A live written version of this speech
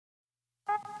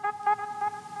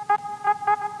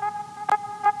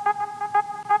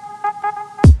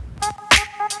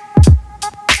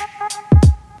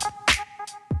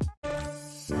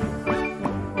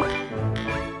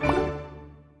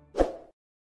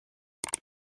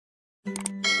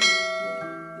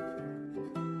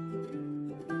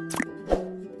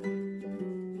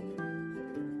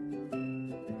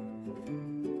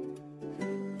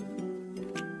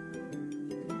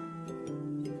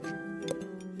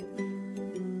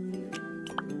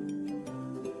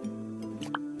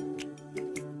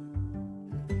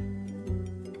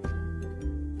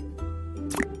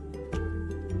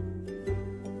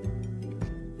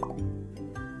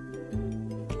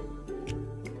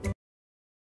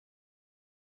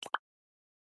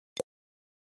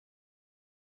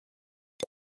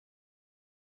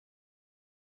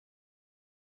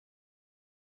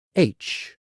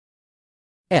H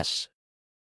S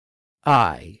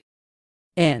I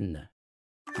N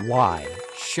Y.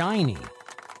 Shiny.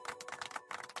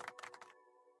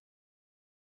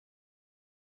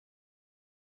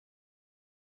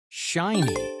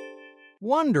 Shiny.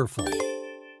 Wonderful.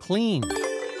 Clean.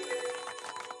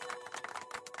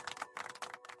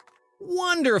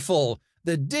 Wonderful!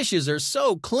 The dishes are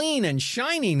so clean and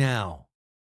shiny now.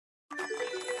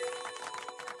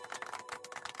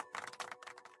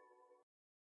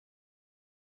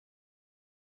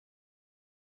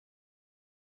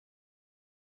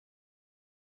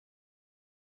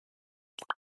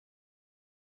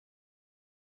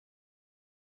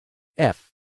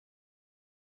 F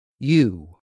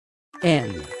U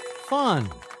N. Fun.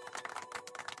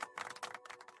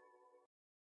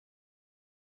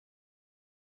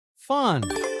 Fun.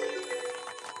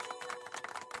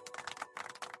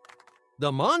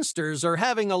 The monsters are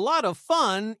having a lot of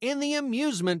fun in the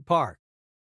amusement park.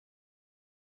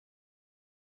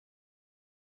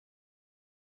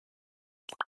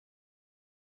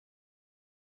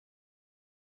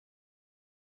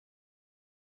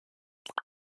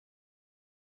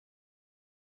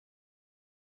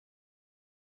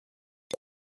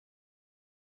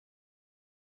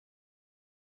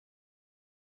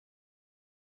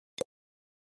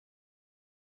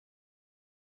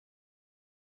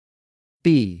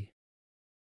 B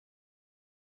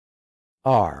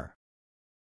R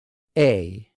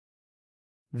A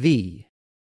V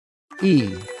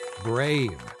E.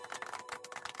 Brave.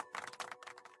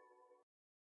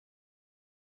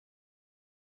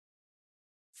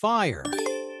 Fire.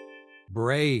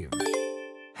 Brave.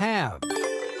 Have.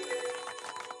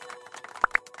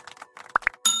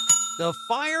 The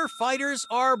firefighters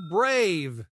are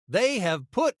brave. They have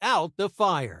put out the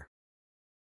fire.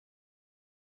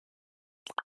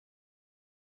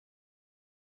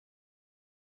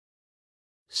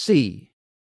 C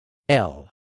L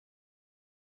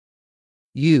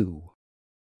U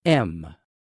M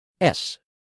S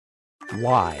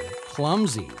Y.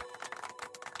 Clumsy.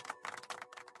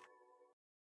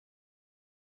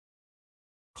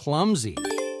 Clumsy.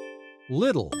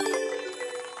 Little.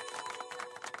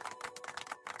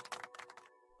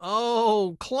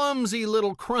 Oh, clumsy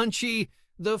little Crunchy,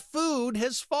 the food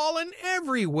has fallen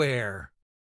everywhere.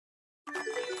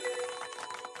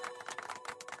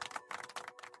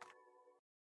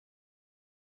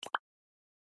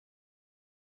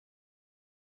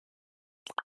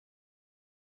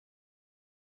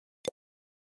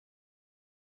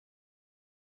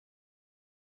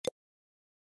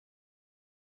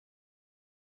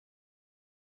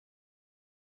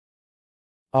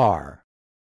 R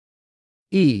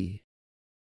E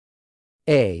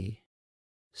A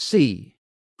C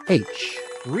H.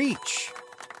 Reach.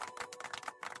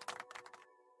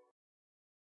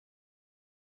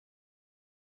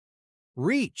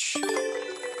 Reach.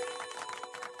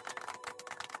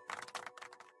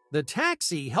 The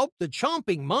taxi helped the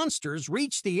chomping monsters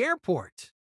reach the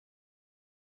airport.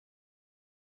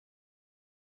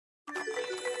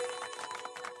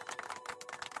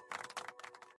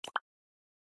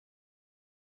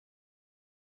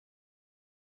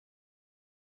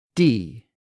 D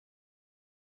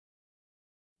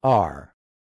R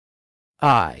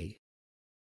I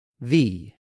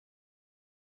V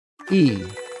E.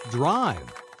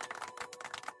 Drive.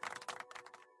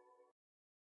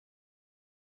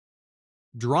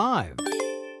 Drive.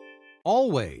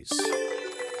 Always.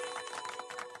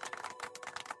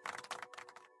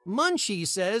 Munchie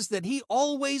says that he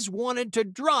always wanted to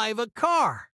drive a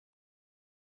car.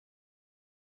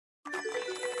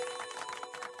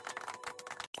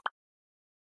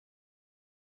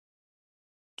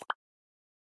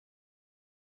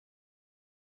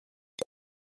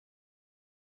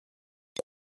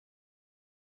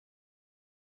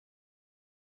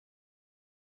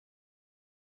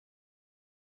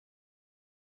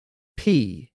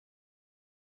 P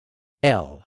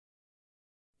L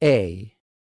A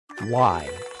Y.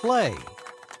 Play.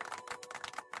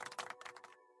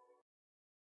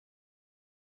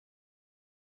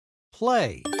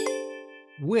 Play.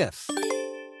 With.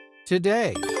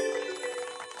 Today.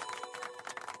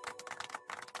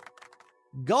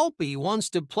 Gulpy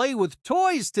wants to play with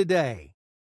toys today.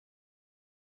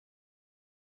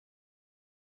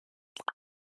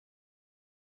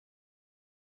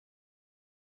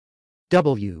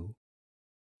 W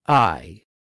I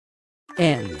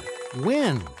N.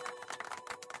 Win.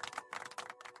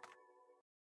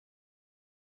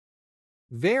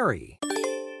 Very.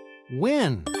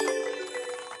 Win.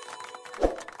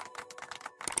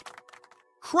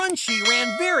 Crunchy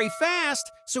ran very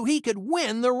fast so he could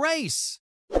win the race.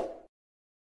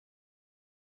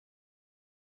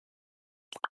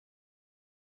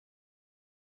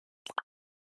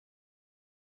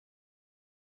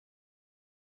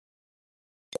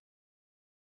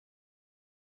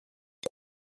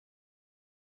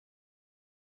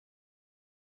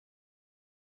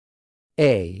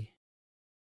 A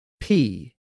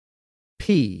P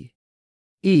P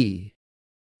E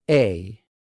A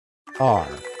R.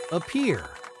 Appear.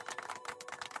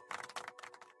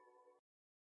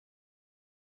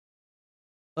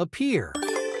 Appear.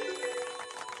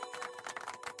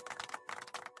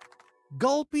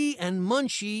 Gulpy and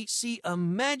Munchie see a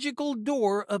magical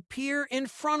door appear in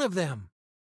front of them.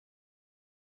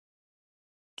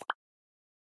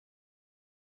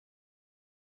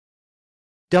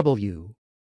 W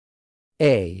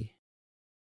A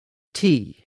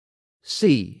T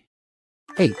C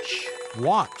H.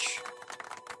 Watch.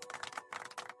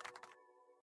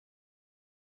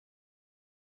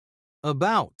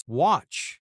 About.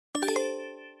 Watch.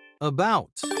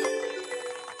 About.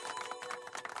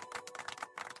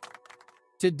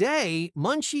 Today,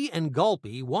 Munchie and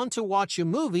Gulpy want to watch a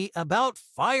movie about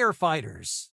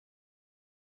firefighters.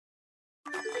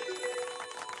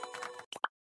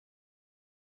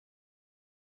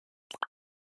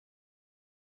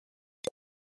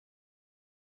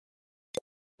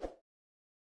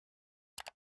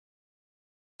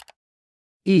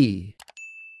 E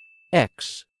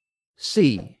X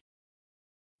C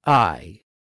I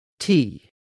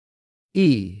T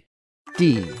E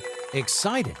D.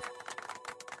 Excited.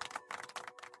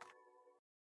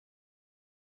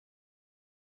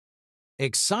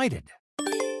 Excited.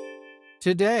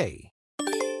 Today.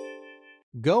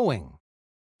 Going.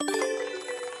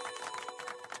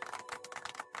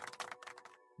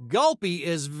 Gulpy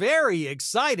is very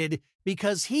excited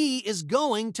because he is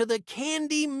going to the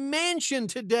Candy Mansion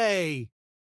today.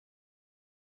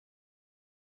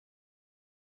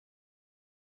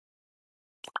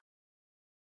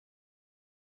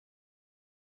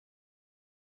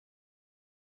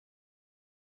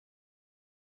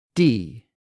 D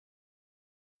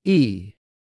E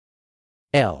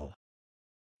L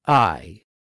I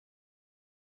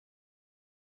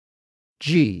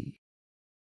G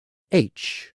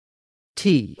H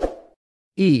T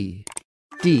E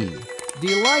D.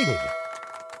 Delighted.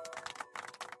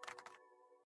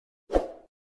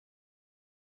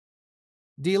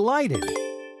 Delighted.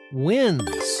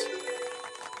 Wins.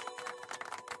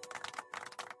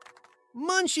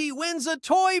 Munchie wins a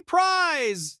toy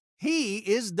prize. He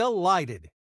is delighted.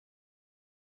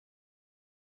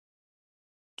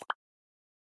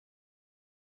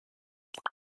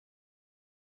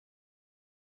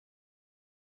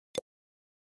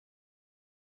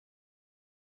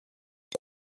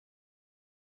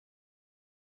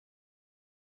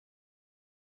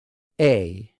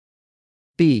 A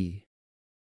B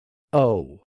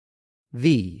O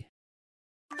V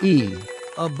E.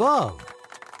 Above.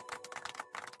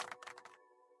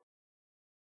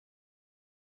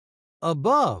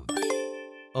 Above.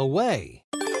 Away.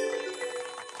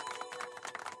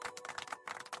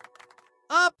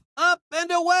 Up, up, and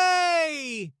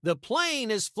away! The plane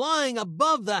is flying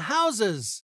above the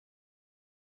houses.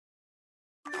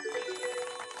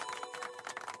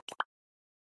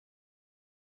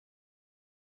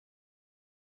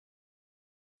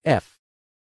 F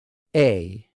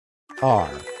A R.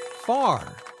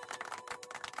 Far.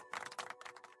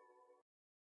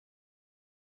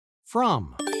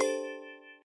 From.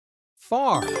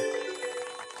 Far.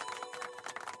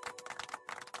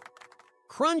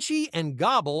 Crunchy and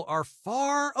Gobble are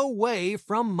far away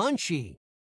from Munchie.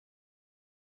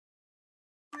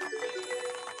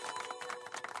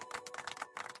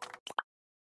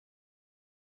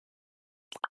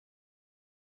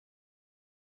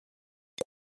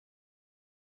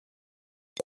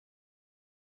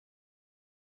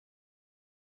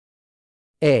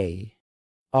 A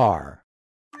R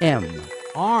M.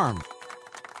 Arm.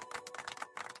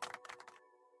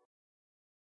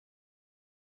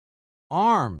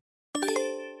 Arm.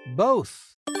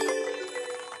 Both.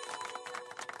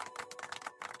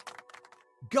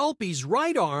 Gulpy's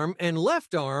right arm and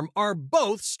left arm are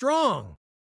both strong.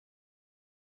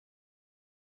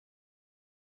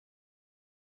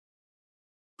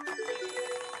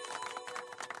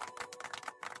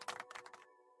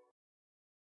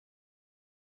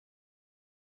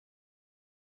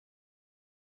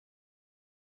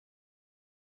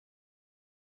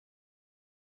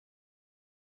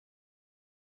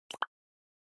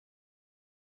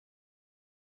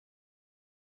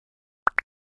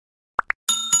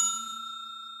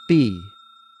 B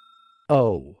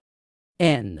O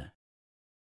N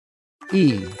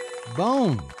E.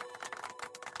 Bone.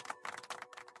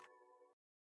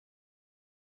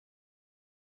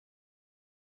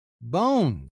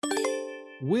 Bone.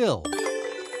 Will.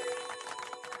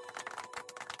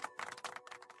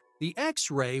 The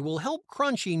X-ray will help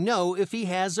Crunchy know if he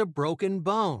has a broken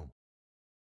bone.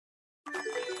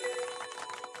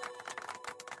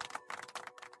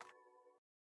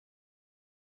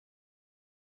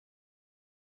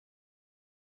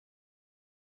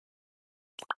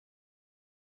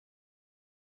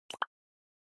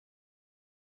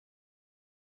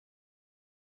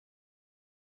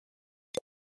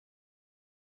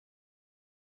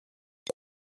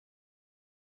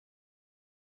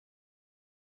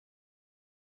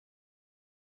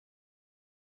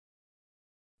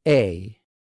 A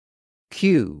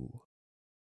Q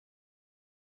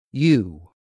U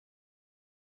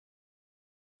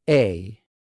A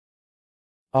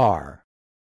R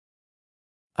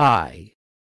I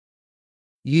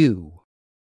U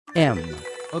M.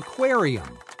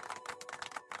 Aquarium.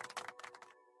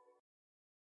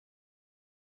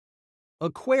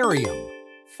 Aquarium.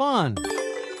 Fun.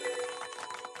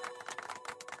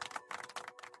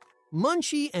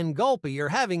 Munchie and Gulpy are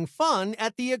having fun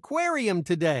at the aquarium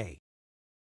today.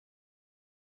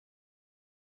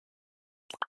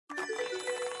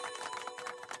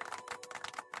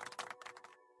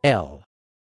 L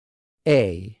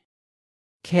A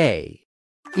K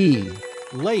E.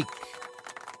 Lake.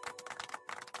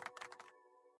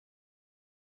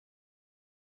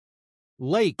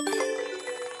 Lake.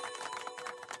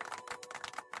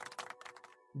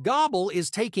 Gobble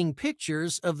is taking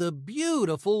pictures of the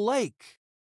beautiful lake.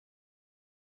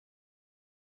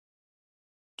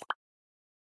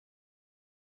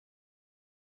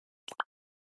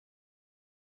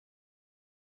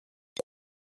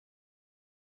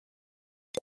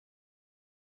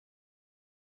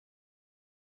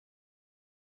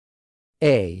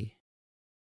 A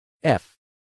F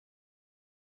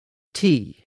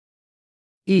T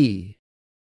E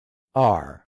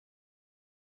R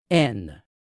N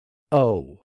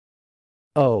O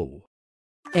O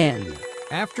N.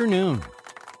 Afternoon.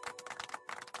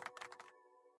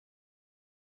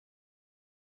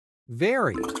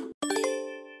 Very.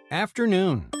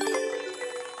 Afternoon.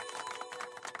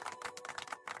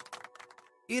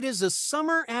 It is a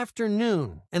summer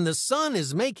afternoon, and the sun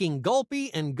is making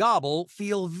Gulpy and Gobble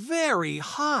feel very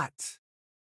hot.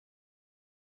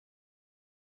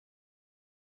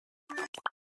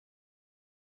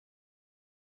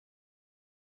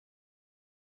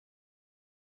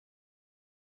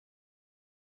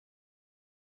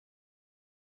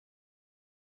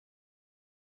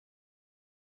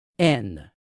 N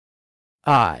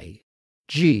I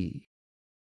G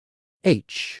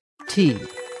H T.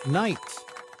 Night.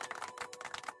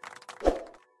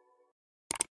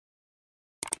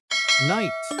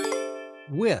 Night.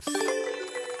 With.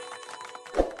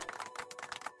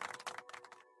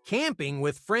 Camping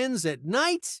with friends at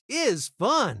night is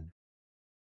fun.